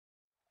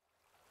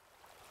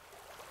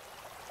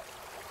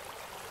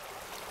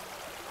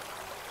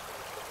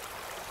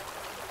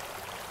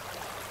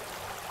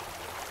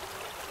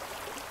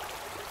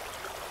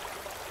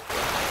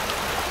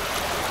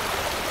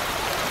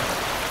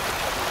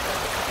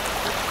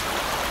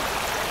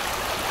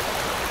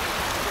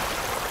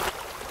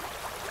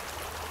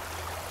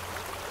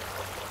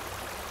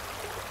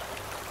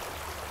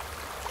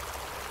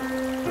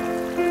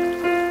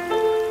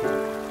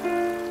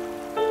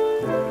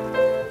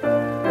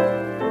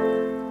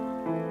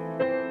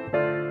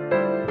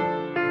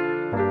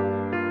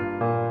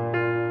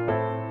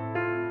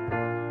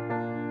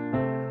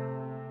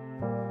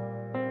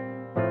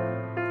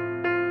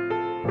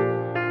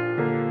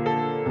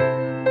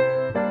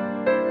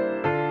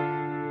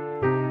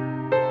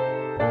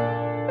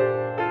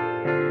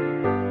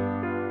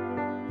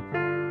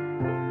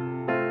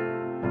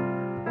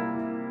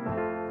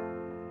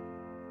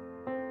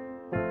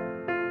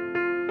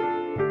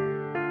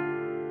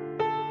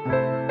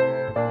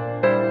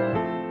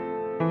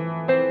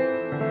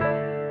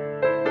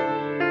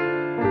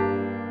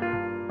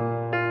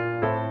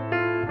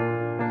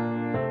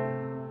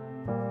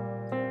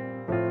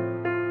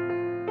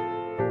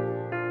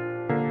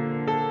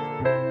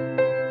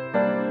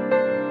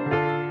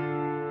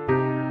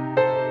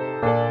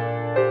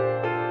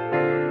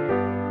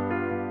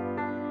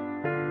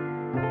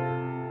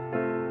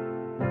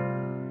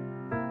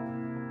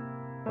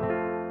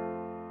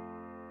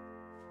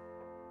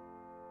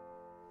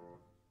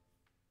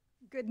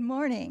Good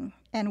morning,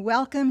 and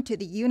welcome to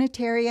the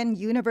Unitarian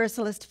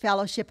Universalist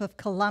Fellowship of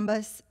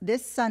Columbus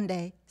this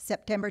Sunday,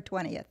 September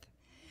 20th.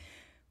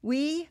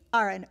 We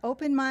are an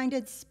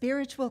open-minded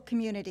spiritual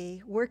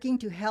community working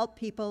to help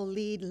people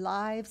lead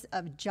lives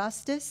of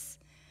justice,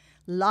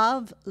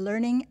 love,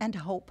 learning, and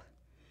hope.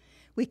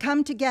 We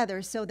come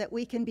together so that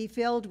we can be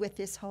filled with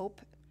this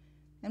hope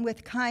and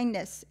with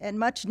kindness and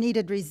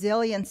much-needed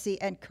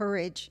resiliency and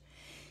courage.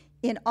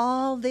 In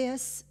all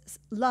this,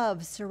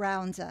 love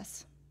surrounds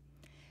us.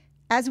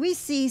 As we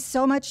see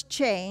so much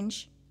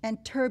change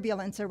and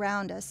turbulence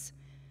around us,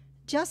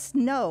 just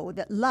know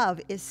that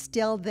love is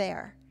still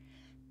there.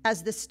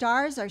 As the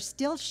stars are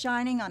still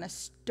shining on a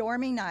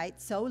stormy night,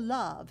 so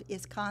love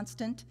is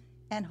constant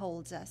and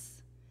holds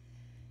us.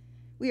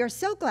 We are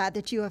so glad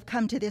that you have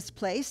come to this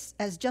place,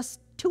 as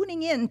just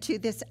tuning in to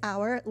this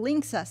hour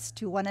links us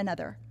to one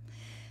another.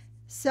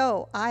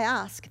 So I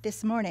ask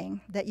this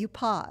morning that you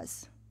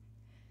pause,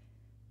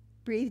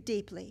 breathe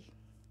deeply,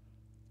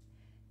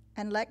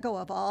 and let go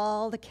of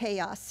all the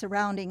chaos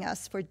surrounding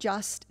us for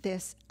just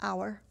this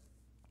hour.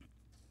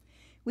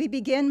 We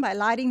begin by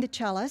lighting the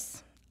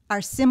chalice,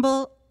 our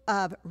symbol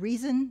of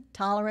reason,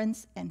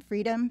 tolerance, and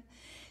freedom,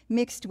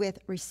 mixed with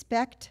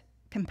respect,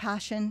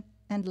 compassion,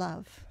 and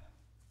love.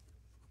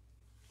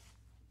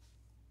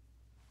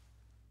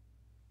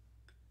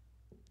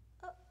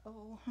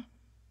 Uh-oh.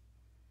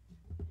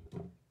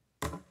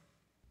 I'll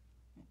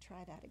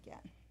try that again.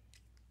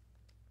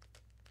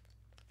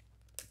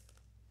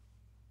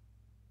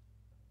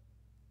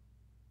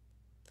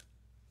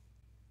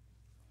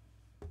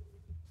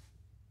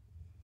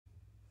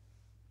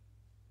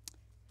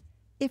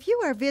 If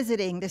you are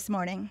visiting this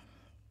morning,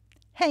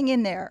 hang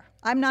in there.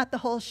 I'm not the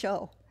whole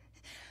show.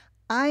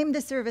 I'm the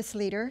service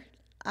leader.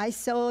 I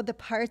sew the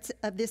parts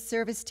of this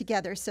service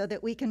together so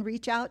that we can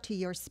reach out to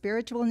your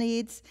spiritual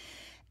needs,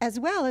 as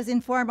well as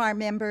inform our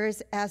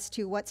members as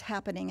to what's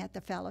happening at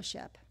the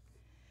fellowship.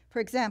 For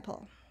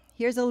example,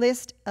 here's a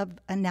list of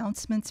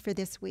announcements for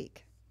this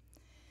week.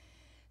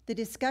 The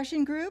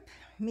discussion group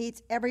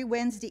meets every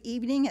Wednesday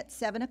evening at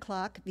 7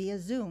 o'clock via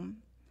Zoom.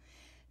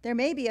 There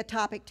may be a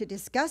topic to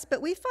discuss,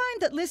 but we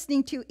find that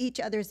listening to each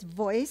other's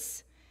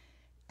voice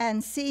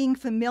and seeing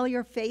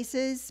familiar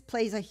faces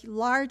plays a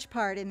large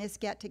part in this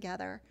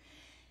get-together.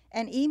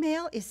 An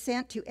email is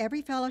sent to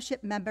every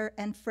fellowship member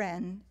and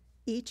friend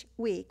each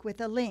week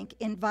with a link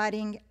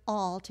inviting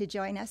all to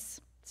join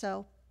us.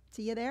 So,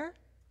 see you there.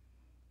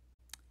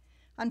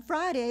 On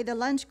Friday, the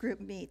lunch group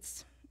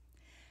meets.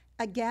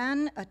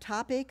 Again, a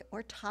topic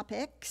or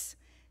topics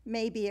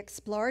may be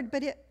explored,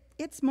 but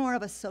it's more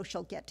of a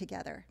social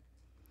get-together.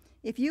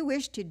 If you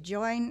wish to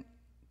join,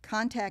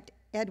 contact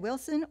Ed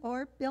Wilson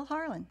or Bill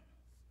Harlan.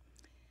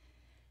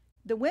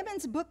 The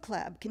Women's Book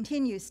Club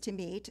continues to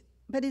meet,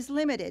 but is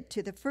limited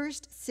to the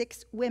first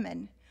 6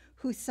 women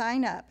who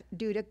sign up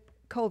due to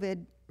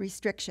COVID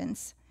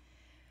restrictions.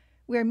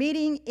 We're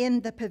meeting in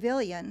the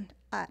pavilion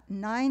at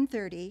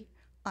 9:30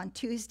 on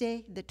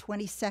Tuesday, the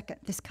 22nd,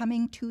 this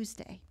coming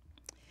Tuesday.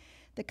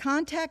 The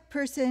contact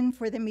person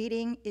for the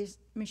meeting is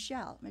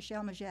Michelle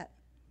Magette.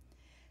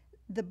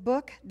 The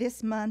book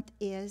this month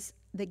is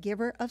The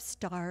Giver of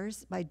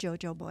Stars by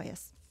Jojo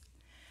Boyes.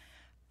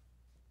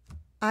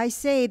 I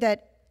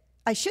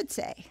should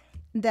say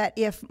that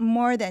if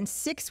more than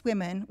 6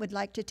 women would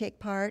like to take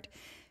part,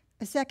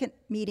 a second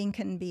meeting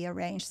can be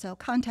arranged, so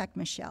contact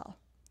Michelle.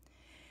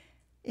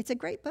 It's a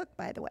great book,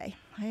 by the way.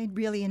 I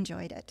really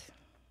enjoyed it.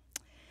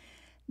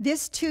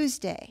 This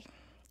Tuesday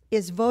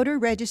is voter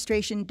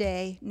registration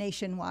day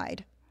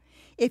nationwide.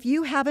 If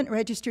you haven't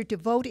registered to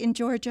vote in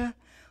Georgia,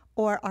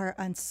 or are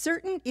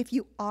uncertain if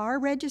you are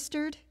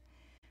registered,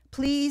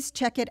 please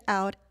check it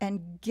out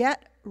and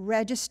get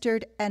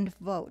registered and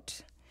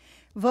vote.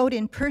 Vote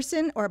in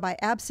person or by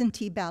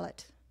absentee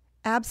ballot.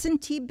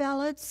 Absentee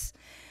ballots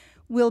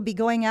will be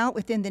going out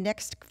within the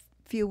next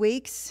few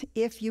weeks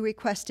if you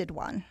requested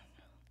one.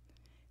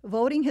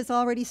 Voting has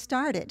already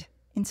started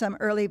in some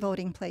early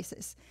voting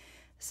places,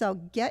 so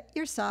get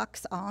your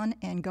socks on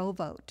and go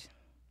vote.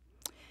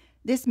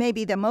 This may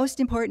be the most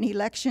important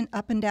election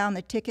up and down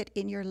the ticket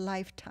in your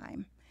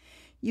lifetime.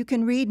 You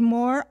can read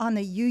more on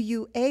the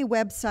UUA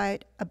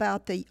website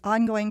about the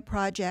ongoing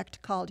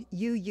project called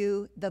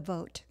UU the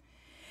Vote.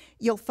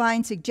 You'll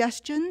find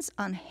suggestions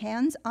on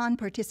hands-on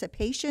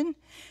participation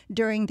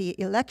during the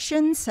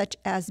election, such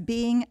as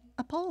being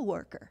a poll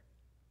worker.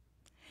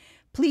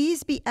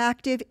 Please be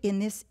active in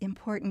this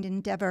important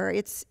endeavor.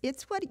 It's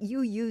what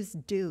UUs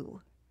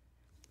do.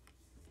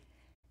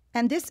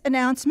 And this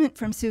announcement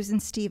from Susan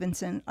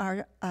Stevenson,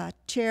 our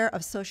Chair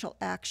of Social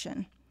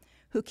Action,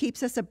 who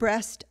keeps us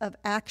abreast of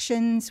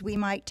actions we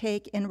might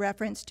take in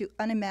reference to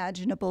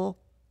unimaginable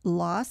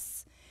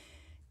loss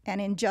and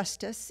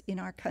injustice in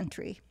our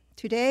country.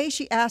 Today,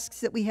 she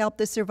asks that we help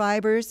the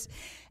survivors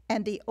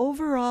and the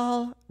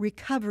overall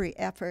recovery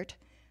effort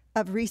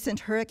of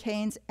recent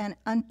hurricanes and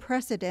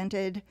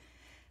unprecedented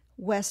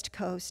West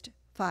Coast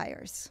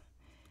fires.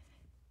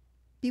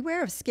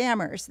 Beware of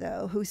scammers,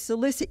 though, who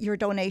solicit your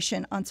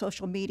donation on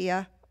social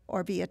media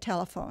or via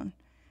telephone.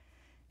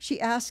 She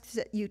asks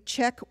that you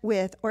check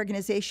with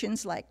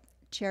organizations like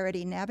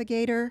Charity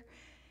Navigator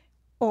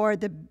or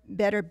the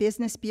Better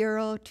Business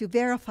Bureau to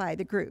verify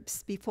the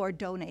groups before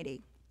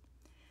donating.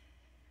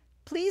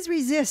 Please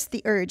resist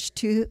the urge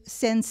to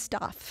send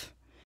stuff.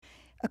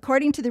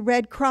 According to the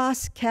Red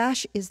Cross,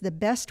 cash is the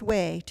best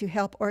way to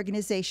help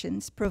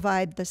organizations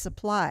provide the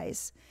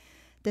supplies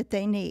that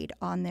they need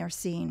on their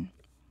scene.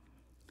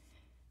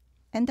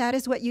 And that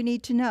is what you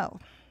need to know.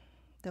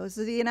 Those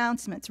are the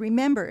announcements.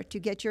 Remember to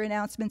get your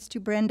announcements to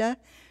Brenda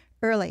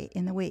early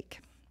in the week.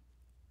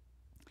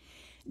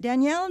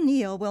 Danielle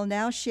Neale will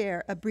now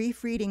share a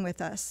brief reading with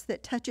us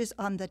that touches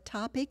on the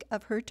topic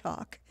of her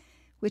talk,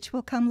 which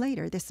will come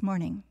later this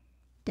morning.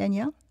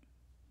 Danielle?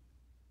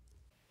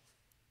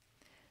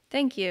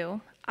 Thank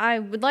you. I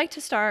would like to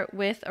start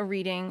with a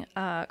reading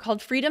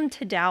called Freedom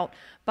to Doubt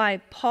by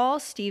Paul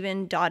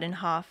Stephen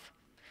Dodenhoff.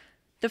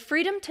 The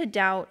freedom to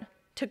doubt,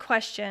 to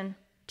question,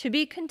 to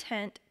be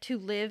content, to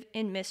live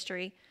in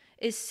mystery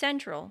is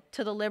central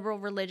to the liberal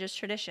religious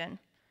tradition.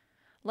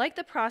 Like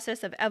the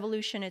process of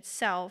evolution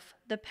itself,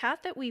 the path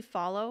that we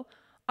follow,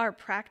 our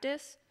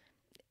practice,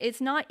 it's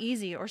not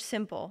easy or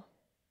simple.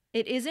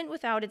 It isn't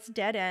without its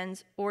dead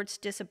ends or its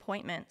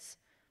disappointments.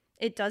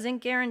 It doesn't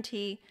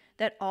guarantee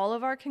that all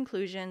of our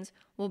conclusions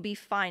will be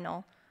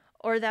final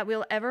or that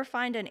we'll ever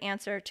find an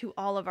answer to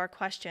all of our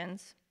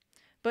questions.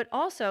 But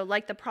also,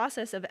 like the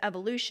process of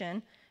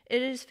evolution,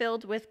 it is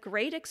filled with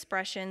great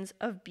expressions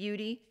of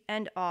beauty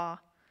and awe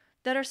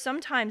that are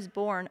sometimes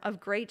born of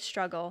great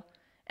struggle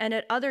and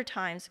at other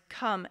times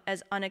come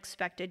as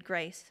unexpected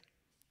grace.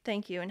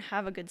 Thank you and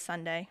have a good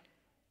Sunday.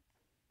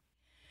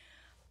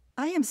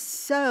 I am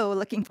so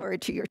looking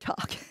forward to your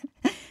talk.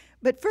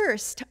 But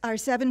first, our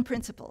 7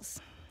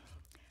 principles.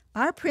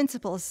 Our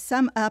principles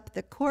sum up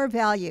the core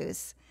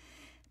values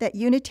that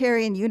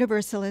Unitarian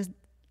Universalism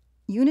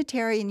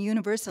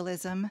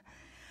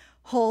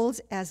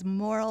holds as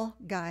moral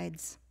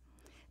guides.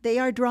 They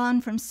are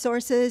drawn from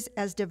sources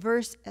as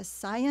diverse as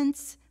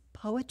science,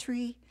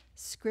 poetry,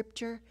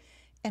 scripture,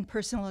 and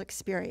personal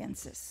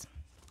experiences.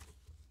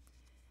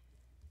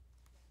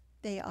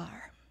 They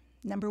are,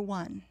 number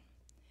 1,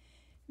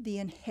 the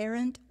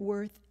inherent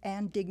worth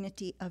and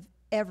dignity of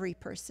every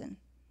person.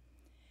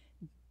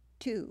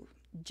 2,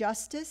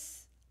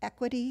 justice,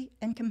 equity,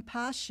 and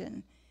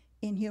compassion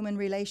in human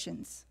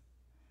relations.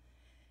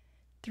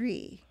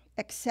 3,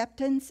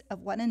 acceptance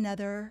of one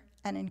another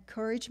and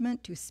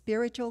encouragement to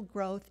spiritual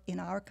growth in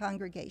our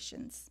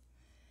congregations.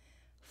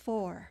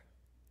 4,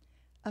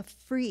 a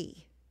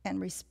free and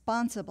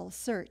responsible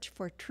search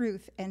for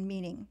truth and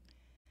meaning.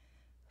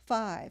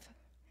 5,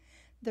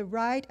 the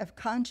right of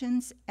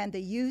conscience and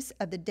the use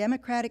of the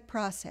democratic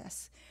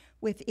process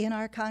within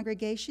our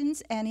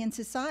congregations and in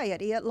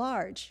society at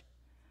large.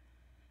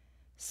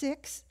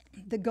 6,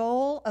 the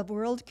goal of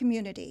world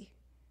community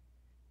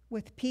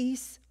with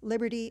peace,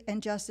 liberty,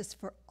 and justice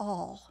for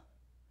all.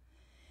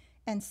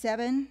 And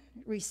 7,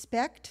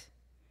 respect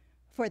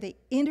for the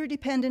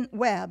interdependent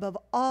web of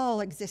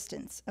all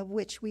existence of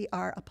which we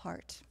are a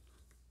part.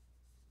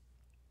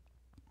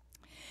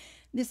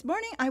 This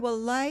morning I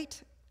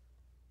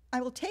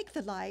will take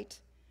the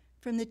light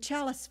from the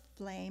chalice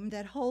flame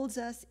that holds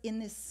us in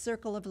this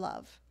circle of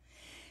love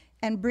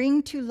and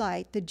bring to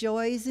light the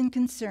joys and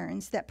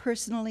concerns that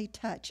personally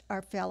touch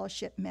our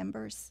fellowship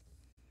members.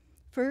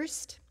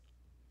 First,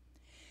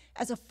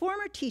 as a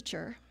former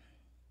teacher,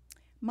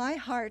 my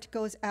heart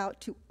goes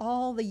out to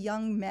all the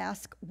young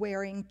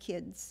mask-wearing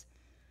kids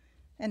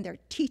and their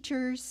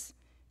teachers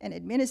and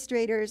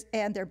administrators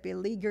and their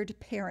beleaguered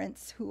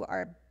parents who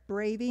are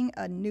braving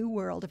a new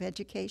world of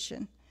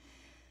education.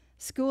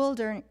 School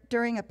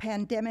during a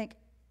pandemic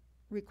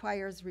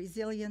requires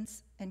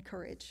resilience and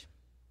courage.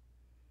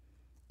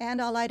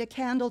 And I'll light a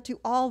candle to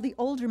all the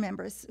older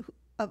members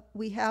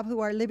we have who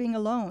are living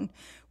alone.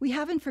 We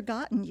haven't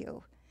forgotten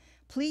you.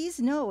 Please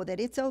know that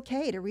it's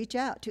okay to reach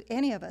out to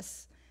any of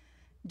us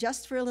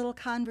just for a little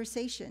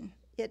conversation.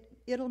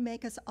 It'll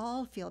make us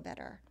all feel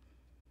better.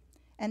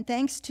 And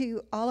thanks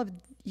to all of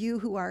you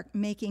who are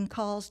making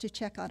calls to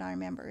check on our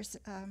members.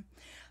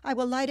 I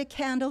will light a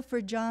candle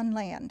for John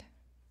Land.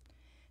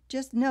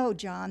 Just know,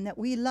 John, that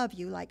we love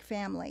you like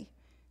family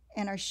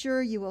and are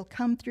sure you will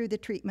come through the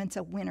treatments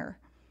a winner,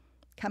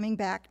 coming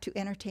back to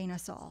entertain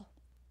us all.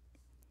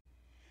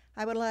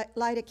 I would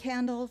light a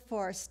candle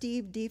for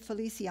Steve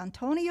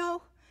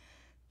DiFelici-Antonio,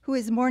 who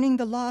is mourning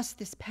the loss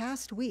this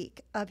past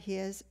week of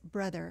his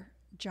brother,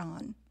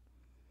 John.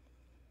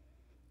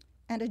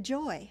 And a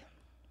joy.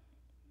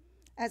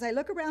 As I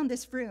look around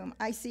this room,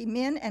 I see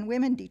men and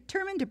women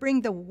determined to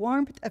bring the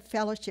warmth of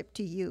fellowship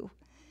to you.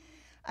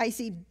 I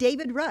see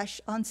David Rush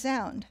on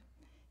sound,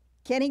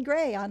 Kenny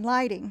Gray on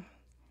lighting,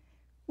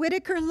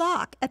 Whittaker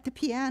Locke at the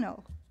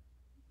piano,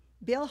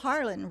 Bill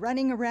Harlan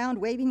running around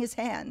waving his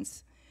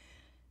hands,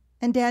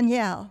 and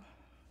Danielle.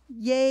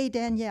 Yay,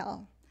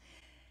 Danielle.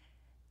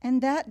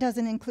 And that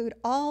doesn't include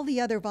all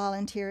the other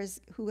volunteers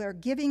who are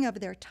giving of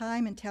their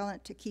time and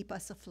talent to keep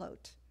us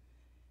afloat.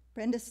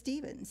 Brenda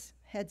Stevens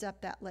heads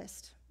up that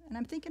list, and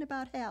I'm thinking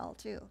about Hal,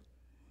 too.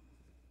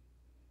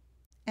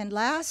 And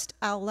last,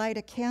 I'll light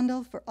a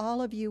candle for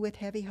all of you with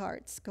heavy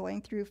hearts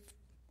going through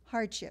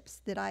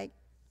hardships that I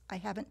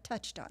haven't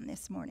touched on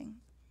this morning.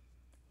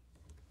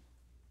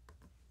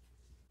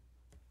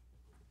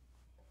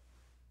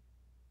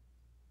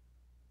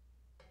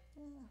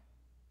 Yeah.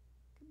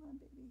 Come on,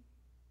 baby.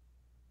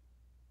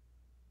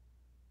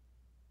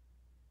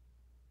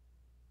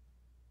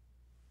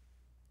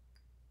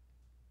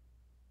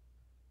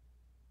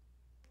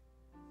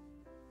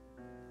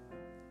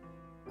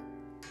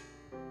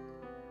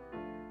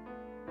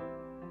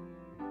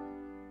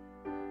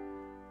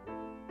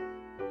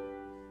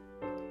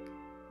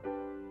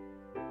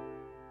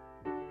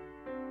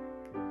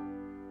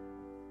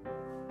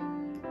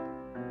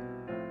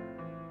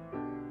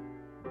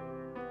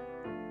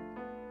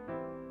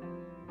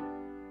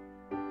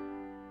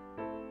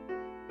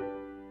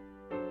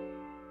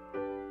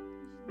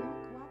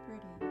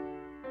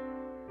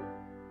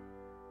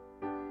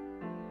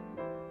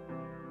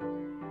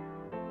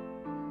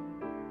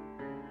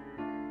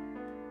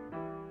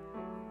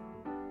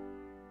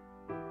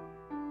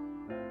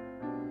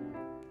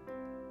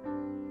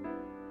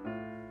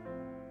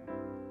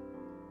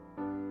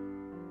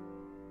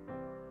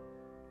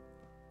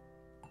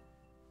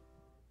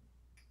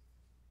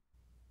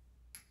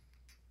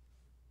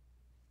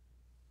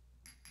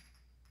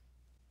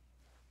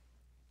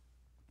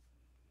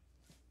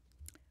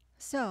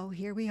 So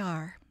here we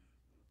are,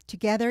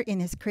 together in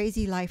this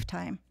crazy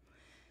lifetime.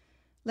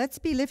 Let's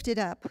be lifted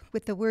up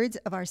with the words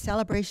of our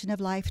celebration of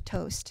life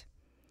toast.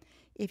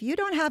 If you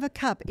don't have a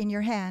cup in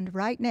your hand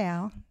right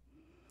now,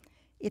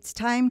 it's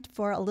time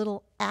for a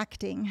little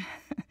acting.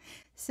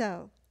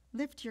 So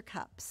lift your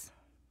cups.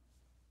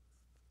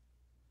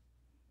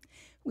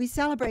 We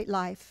celebrate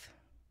life.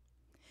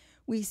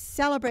 We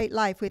celebrate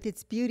life with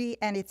its beauty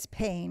and its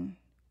pain.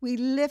 We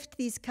lift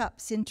these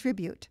cups in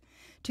tribute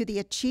to the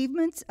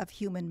achievements of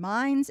human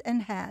minds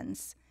and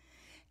hands,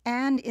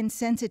 and in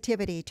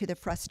sensitivity to the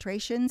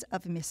frustrations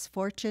of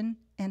misfortune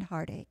and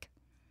heartache.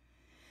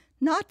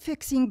 Not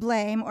fixing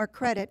blame or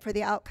credit for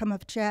the outcome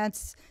of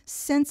chance,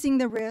 sensing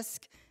the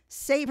risk,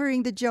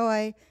 savoring the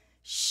joy,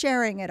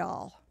 sharing it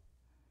all.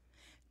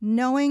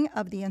 Knowing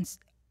of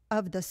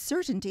the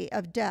certainty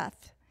of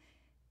death,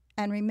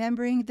 and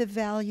remembering the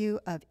value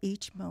of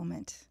each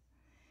moment.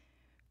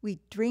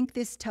 We drink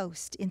this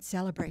toast in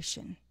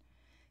celebration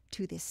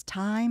to this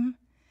time,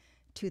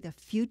 to the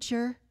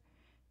future,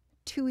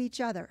 to each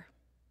other,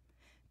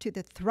 to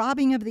the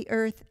throbbing of the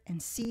earth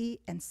and sea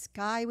and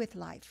sky with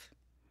life.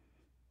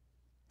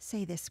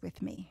 Say this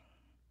with me.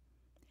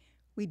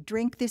 We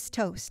drink this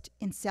toast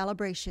in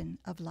celebration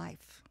of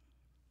life.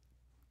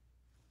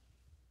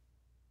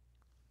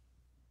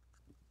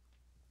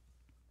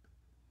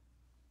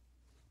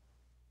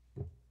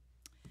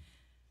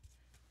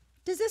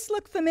 Does this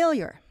look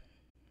familiar?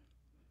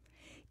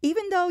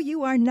 Even though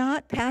you are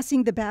not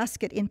passing the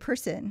basket in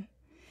person,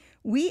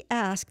 we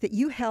ask that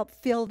you help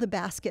fill the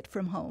basket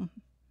from home.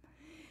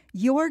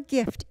 Your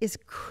gift is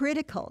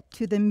critical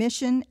to the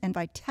mission and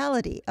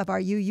vitality of our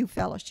UU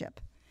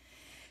Fellowship.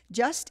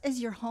 Just as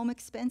your home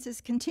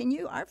expenses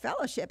continue, our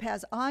fellowship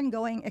has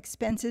ongoing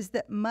expenses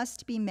that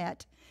must be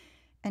met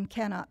and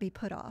cannot be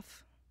put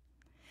off.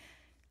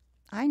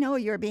 I know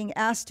you're being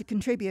asked to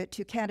contribute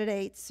to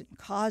candidates and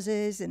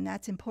causes, and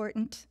that's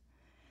important.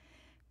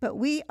 But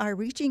we are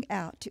reaching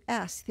out to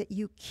ask that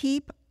you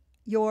keep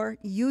your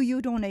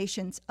UU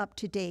donations up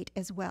to date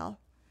as well.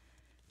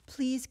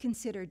 Please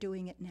consider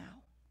doing it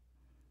now.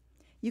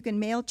 You can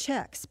mail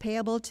checks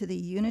payable to the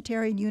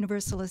Unitarian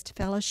Universalist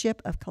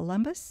Fellowship of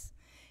Columbus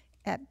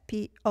at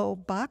P.O.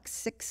 Box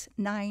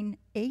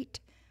 698,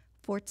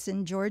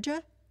 Fortson,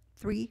 Georgia,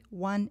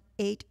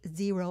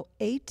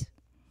 31808.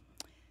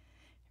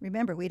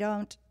 Remember, we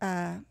don't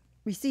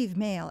receive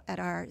mail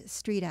at our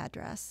street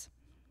address.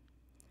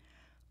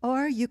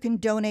 Or you can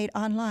donate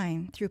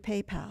online through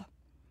PayPal.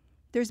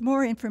 There's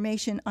more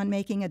information on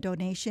making a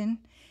donation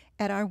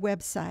at our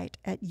website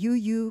at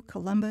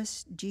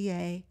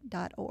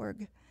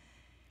uucolumbusga.org.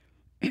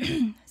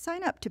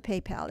 Sign up to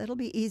PayPal. It'll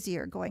be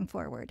easier going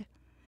forward.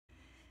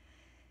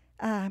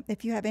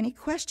 If you have any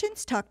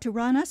questions, talk to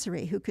Ron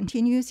Ussery, who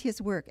continues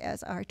his work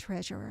as our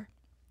treasurer.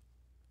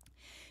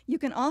 You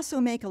can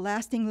also make a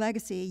lasting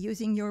legacy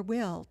using your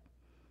will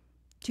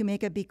to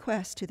make a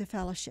bequest to the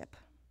fellowship.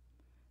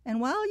 And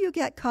while you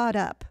get caught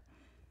up,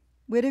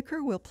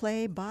 Whittaker will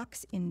play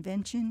Bach's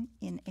Invention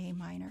in A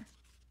minor.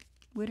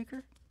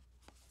 Whittaker?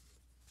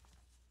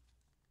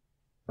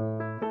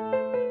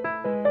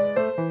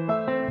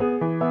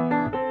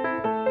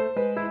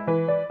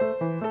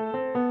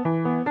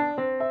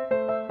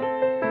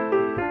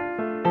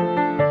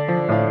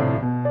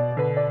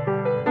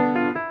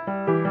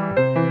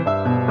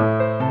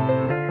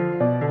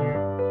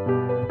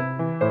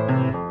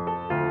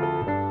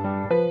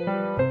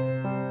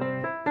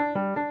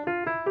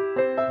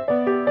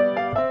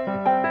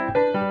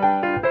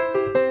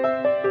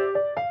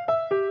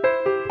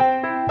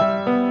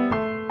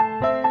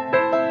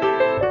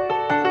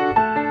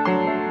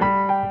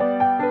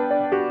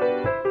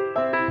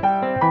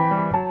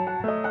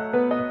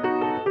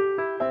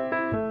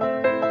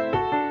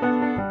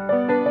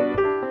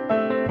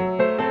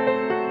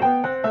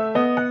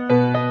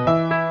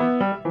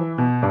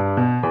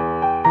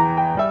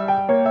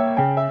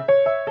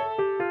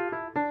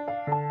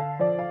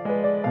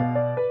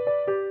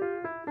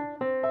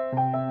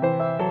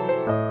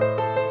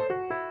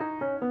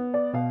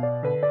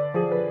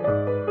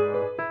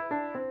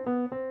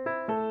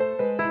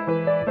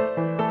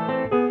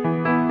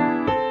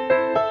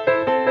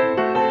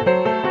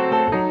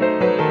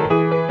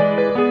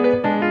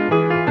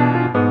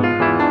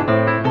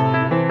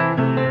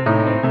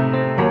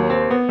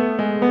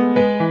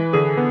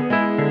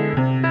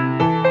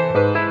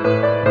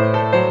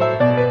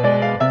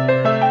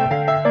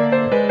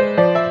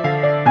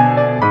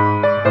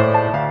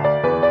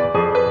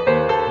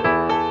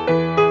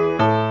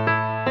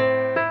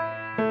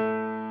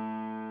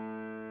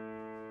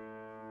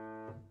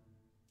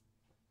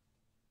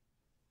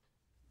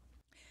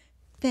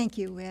 Thank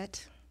you,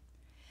 Whit.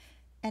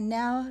 And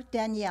now,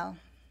 Danielle.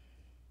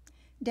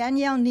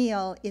 Danielle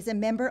Neale is a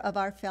member of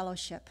our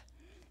fellowship.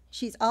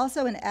 She's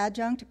also an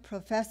adjunct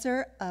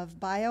professor of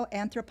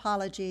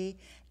bioanthropology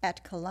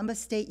at Columbus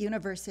State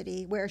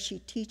University, where she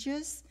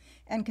teaches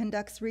and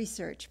conducts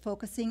research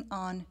focusing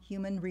on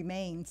human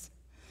remains.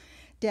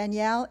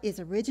 Danielle is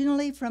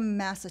originally from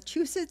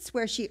Massachusetts,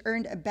 where she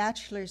earned a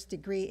bachelor's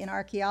degree in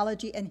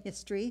archaeology and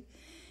history.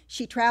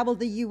 She traveled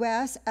the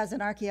U.S. as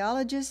an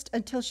archaeologist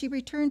until she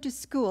returned to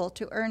school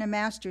to earn a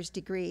master's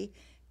degree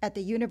at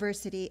the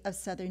University of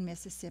Southern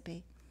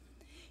Mississippi.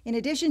 In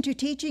addition to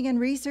teaching and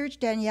research,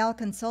 Danielle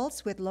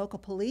consults with local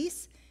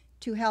police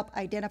to help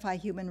identify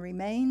human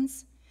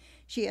remains.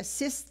 She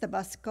assists the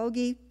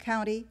Muskogee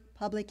County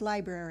Public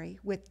Library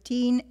with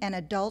teen and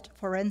adult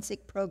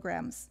forensic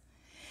programs.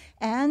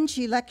 And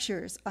she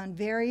lectures on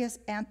various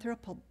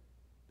anthropological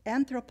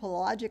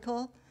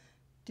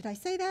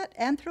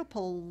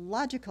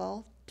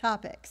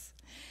topics.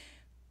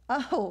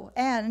 Oh,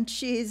 and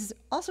she's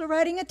also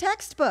writing a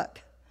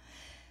textbook.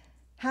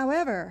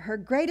 However, her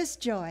greatest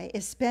joy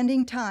is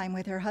spending time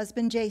with her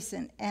husband,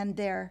 Jason, and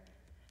their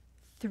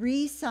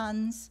 3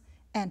 sons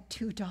and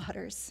 2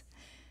 daughters.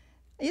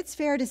 It's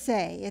fair to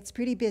say it's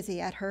pretty busy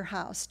at her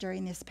house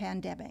during this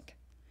pandemic.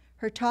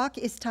 Her talk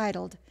is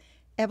titled,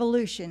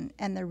 Evolution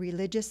and the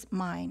Religious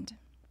Mind.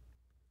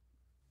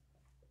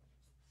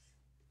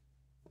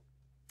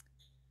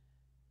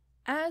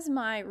 As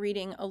my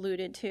reading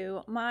alluded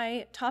to,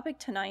 my topic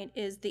tonight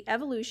is the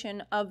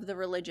evolution of the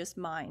religious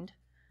mind.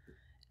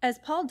 As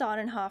Paul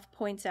Dodenhoff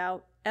points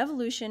out,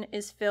 evolution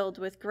is filled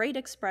with great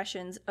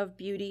expressions of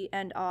beauty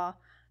and awe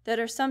that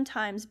are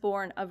sometimes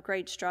born of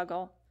great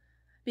struggle,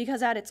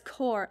 because at its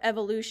core,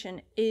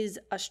 evolution is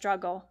a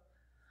struggle,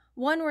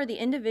 one where the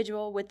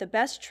individual with the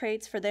best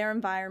traits for their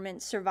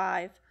environment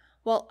survive,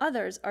 while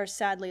others are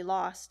sadly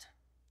lost.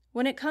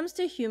 When it comes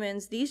to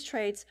humans, these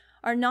traits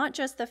are not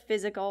just the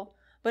physical,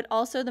 but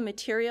also the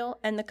material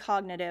and the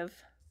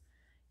cognitive.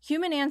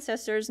 Human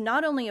ancestors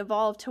not only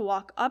evolved to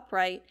walk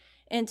upright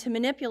and to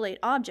manipulate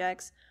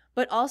objects,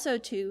 but also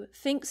to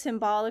think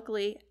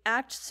symbolically,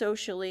 act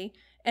socially,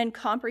 and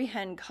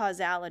comprehend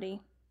causality.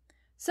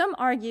 Some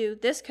argue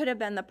this could have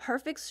been the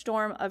perfect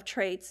storm of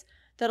traits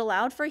that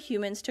allowed for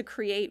humans to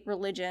create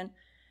religion,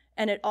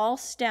 and it all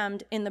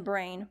stemmed in the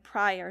brain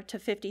prior to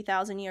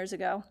 50,000 years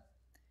ago.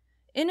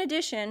 In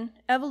addition,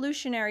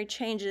 evolutionary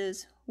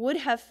changes would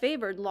have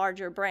favored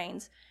larger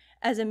brains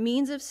as a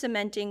means of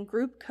cementing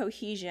group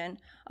cohesion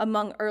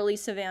among early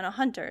savanna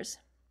hunters.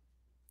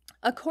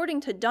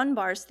 According to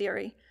Dunbar's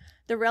theory,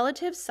 the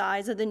relative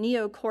size of the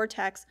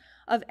neocortex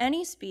of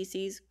any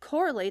species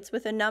correlates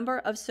with a number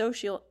of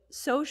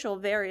social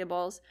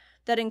variables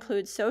that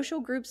include social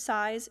group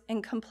size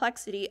and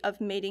complexity of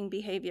mating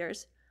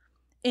behaviors.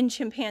 In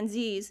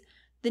chimpanzees,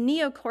 the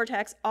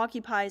neocortex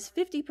occupies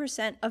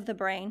 50% of the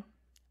brain,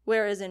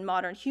 whereas in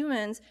modern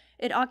humans,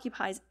 it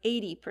occupies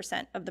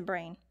 80% of the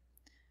brain.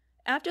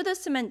 After the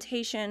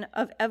cementation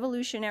of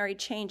evolutionary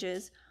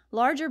changes,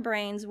 larger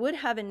brains would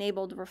have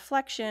enabled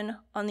reflection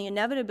on the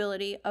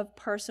inevitability of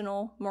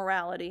personal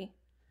morality.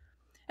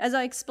 As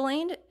I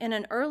explained in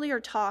an earlier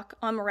talk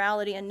on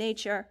morality and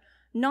nature,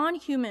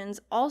 non-humans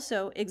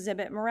also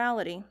exhibit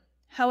morality.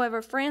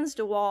 However, Frans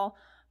de Waal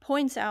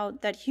points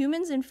out that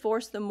humans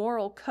enforce the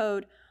moral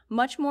code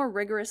much more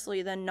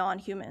rigorously than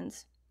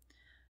non-humans.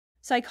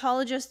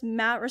 Psychologist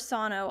Matt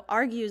Rossano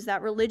argues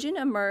that religion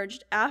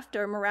emerged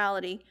after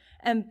morality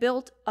and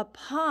built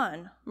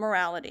upon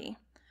morality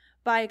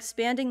by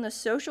expanding the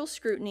social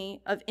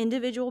scrutiny of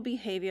individual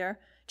behavior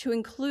to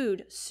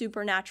include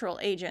supernatural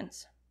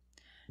agents.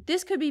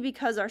 This could be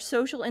because our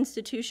social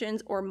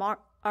institutions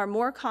are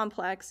more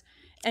complex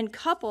and,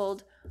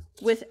 coupled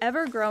with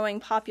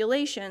ever-growing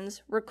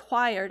populations,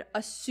 required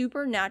a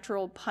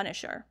supernatural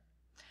punisher,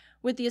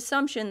 with the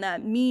assumption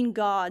that mean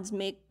gods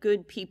make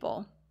good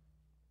people.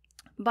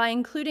 By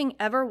including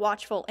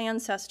ever-watchful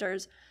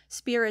ancestors,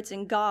 spirits,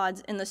 and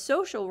gods in the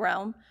social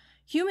realm,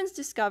 humans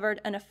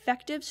discovered an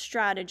effective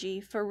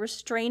strategy for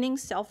restraining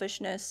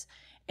selfishness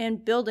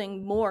and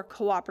building more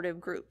cooperative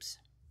groups.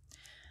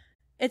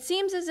 It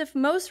seems as if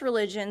most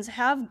religions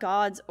have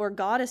gods or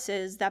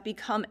goddesses that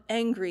become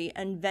angry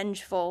and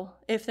vengeful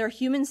if their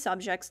human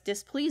subjects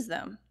displease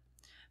them.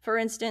 For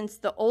instance,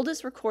 the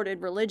oldest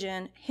recorded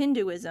religion,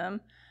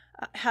 Hinduism,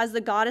 has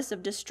the goddess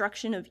of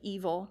destruction of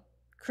evil.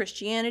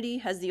 Christianity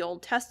has the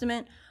Old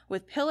Testament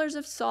with pillars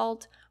of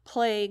salt,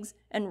 plagues,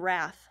 and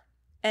wrath.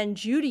 And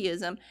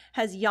Judaism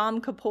has Yom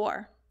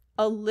Kippur,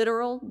 a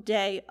literal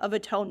day of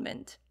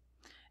atonement.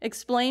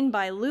 explained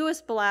by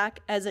Lewis Black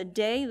as a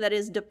day that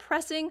is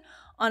depressing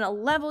on a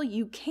level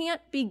you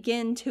can't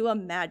begin to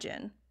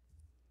imagine.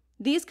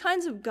 These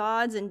kinds of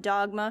gods and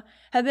dogma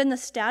have been the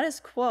status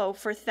quo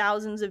for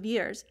thousands of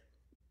years,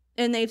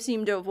 and they've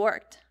seemed to have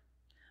worked.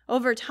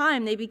 Over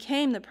time, they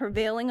became the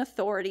prevailing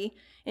authority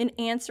in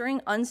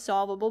answering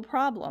unsolvable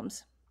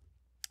problems.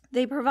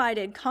 They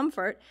provided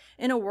comfort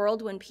in a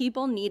world when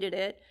people needed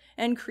it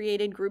and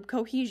created group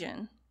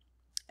cohesion.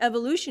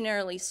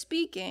 Evolutionarily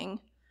speaking,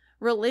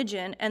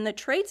 religion and the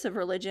traits of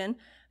religion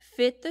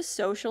fit the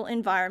social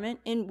environment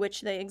in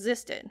which they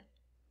existed.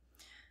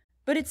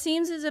 But it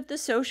seems as if the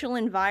social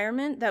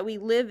environment that we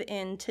live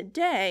in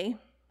today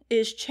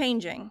is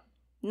changing,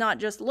 not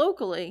just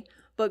locally,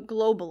 but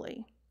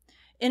globally.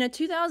 In a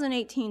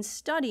 2018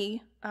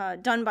 study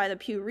done by the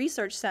Pew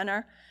Research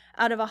Center,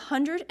 out of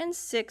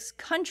 106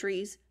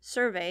 countries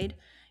surveyed,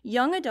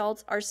 young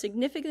adults are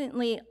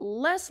significantly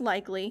less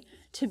likely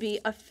to be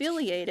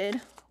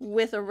affiliated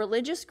with a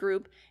religious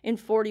group in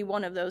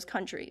 41 of those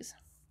countries.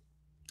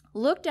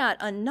 Looked at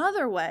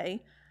another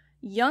way,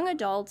 young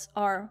adults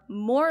are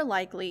more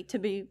likely to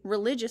be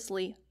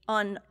religiously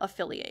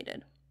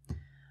unaffiliated.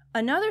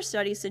 Another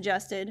study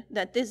suggested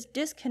that this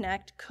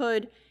disconnect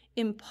could,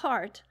 in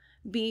part,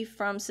 be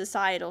from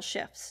societal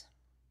shifts.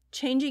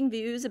 Changing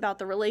views about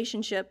the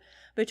relationship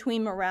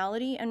between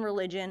morality and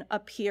religion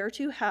appear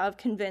to have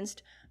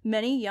convinced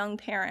many young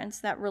parents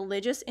that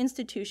religious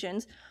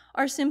institutions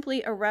are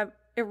simply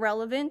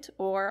irrelevant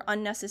or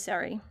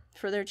unnecessary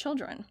for their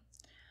children.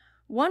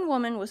 One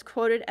woman was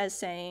quoted as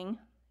saying,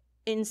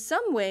 "In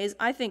some ways,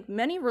 I think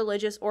many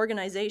religious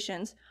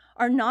organizations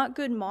are not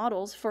good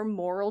models for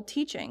moral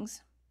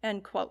teachings,"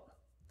 end quote.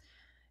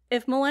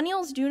 If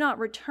millennials do not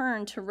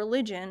return to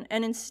religion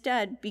and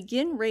instead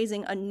begin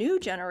raising a new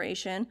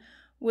generation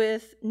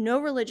with no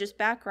religious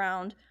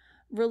background,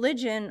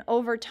 religion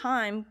over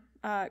time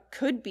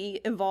could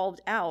be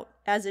evolved out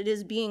as it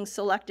is being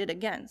selected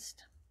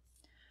against.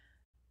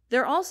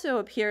 There also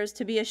appears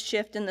to be a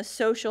shift in the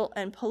social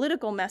and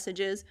political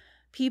messages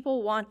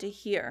people want to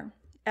hear,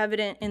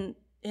 evident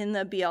in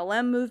the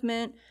BLM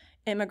movement,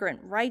 immigrant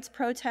rights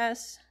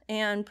protests,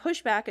 and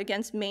pushback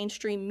against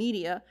mainstream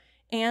media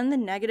and the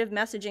negative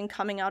messaging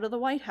coming out of the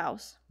White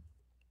House.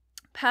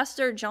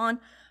 Pastor John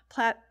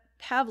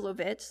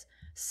Pavlovitz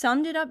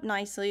summed it up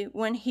nicely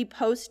when he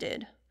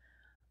posted,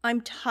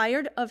 "I'm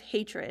tired of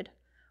hatred,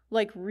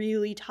 like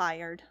really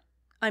tired.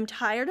 I'm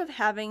tired of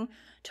having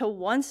to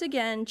once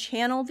again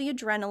channel the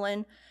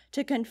adrenaline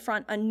to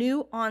confront a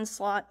new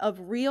onslaught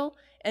of real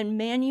and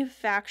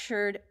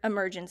manufactured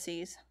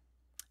emergencies.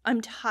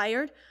 I'm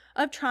tired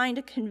of trying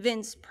to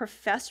convince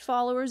professed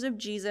followers of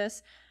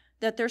Jesus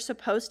that they're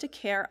supposed to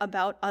care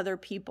about other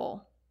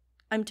people.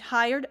 I'm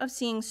tired of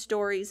seeing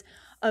stories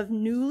of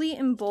newly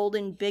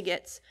emboldened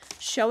bigots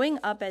showing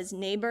up as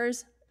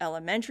neighbors,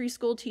 elementary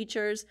school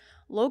teachers,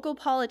 local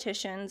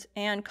politicians,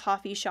 and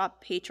coffee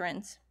shop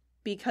patrons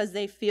because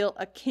they feel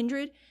a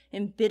kindred,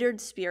 embittered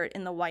spirit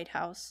in the White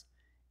House,"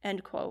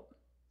 end quote.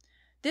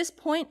 This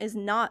point is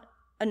not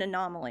an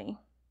anomaly.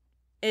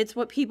 It's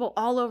what people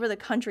all over the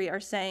country are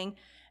saying,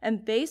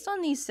 and based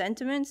on these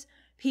sentiments,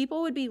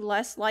 people would be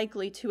less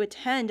likely to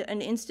attend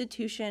an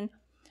institution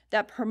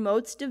that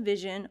promotes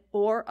division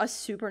or a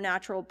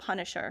supernatural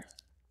punisher.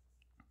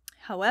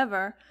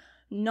 However,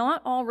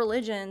 not all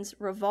religions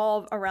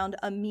revolve around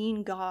a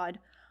mean God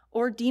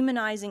or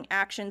demonizing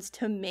actions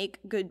to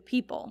make good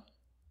people.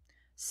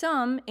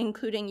 Some,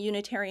 including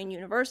Unitarian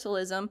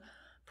Universalism,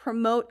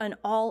 promote an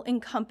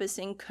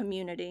all-encompassing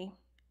community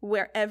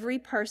where every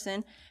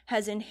person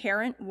has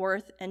inherent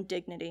worth and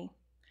dignity.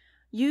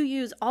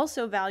 UUs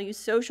also value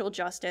social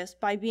justice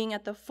by being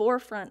at the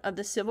forefront of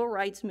the civil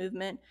rights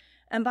movement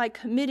and by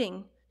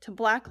committing to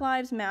Black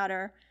Lives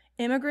Matter,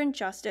 immigrant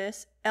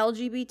justice,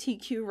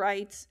 LGBTQ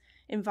rights,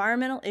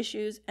 environmental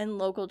issues, and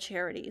local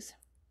charities.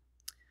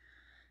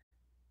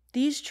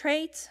 These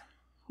traits,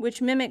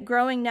 which mimic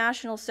growing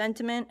national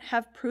sentiment,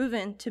 have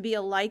proven to be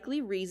a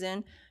likely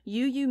reason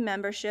UU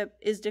membership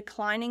is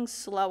declining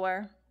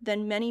slower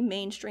than many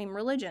mainstream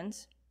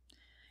religions.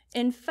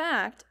 In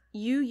fact,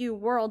 UU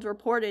World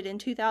reported in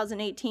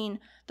 2018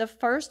 the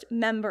first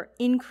member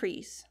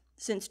increase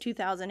since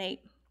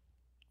 2008.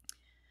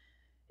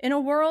 In a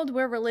world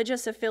where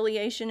religious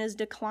affiliation is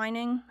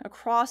declining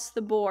across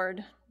the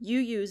board,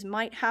 UUs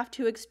might have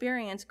to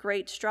experience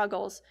great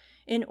struggles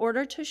in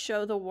order to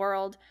show the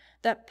world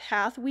that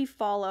path we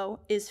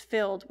follow is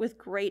filled with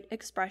great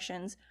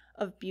expressions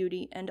of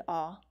beauty and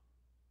awe.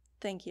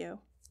 Thank you.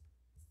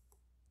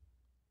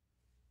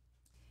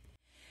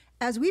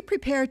 As we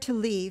prepare to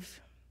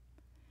leave,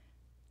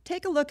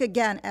 take a look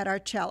again at our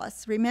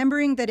chalice,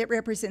 remembering that it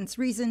represents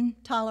reason,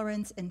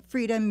 tolerance, and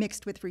freedom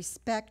mixed with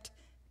respect,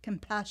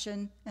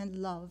 compassion,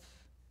 and love.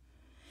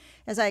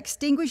 As I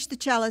extinguish the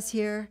chalice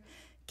here,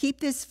 keep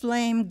this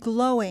flame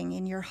glowing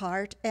in your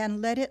heart and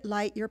let it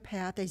light your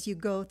path as you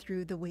go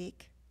through the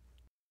week.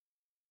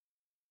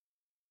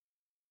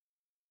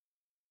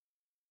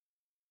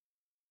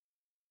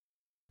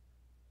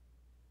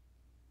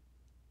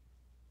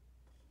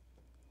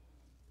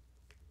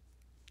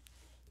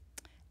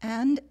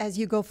 And as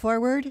you go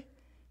forward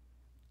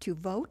to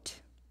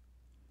vote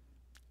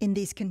in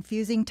these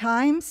confusing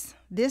times,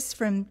 this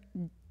from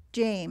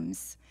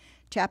James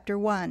chapter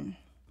 1.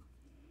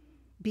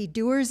 Be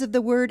doers of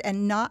the word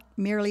and not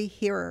merely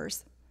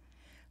hearers.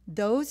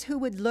 Those who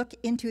would look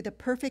into the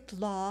perfect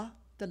law,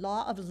 the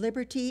law of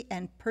liberty,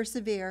 and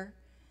persevere,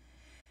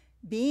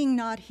 being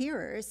not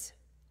hearers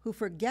who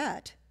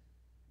forget,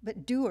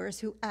 but doers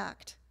who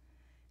act,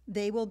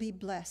 they will be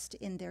blessed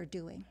in their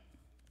doing.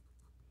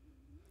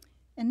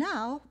 And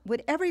now,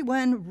 would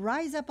everyone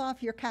rise up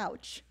off your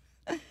couch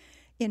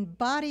in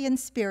body and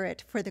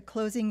spirit for the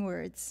closing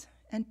words,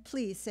 and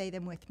please say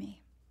them with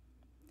me.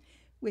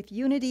 With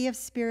unity of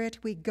spirit,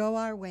 we go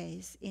our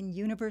ways in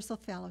universal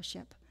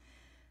fellowship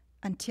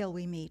until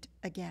we meet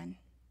again.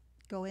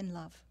 Go in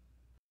love.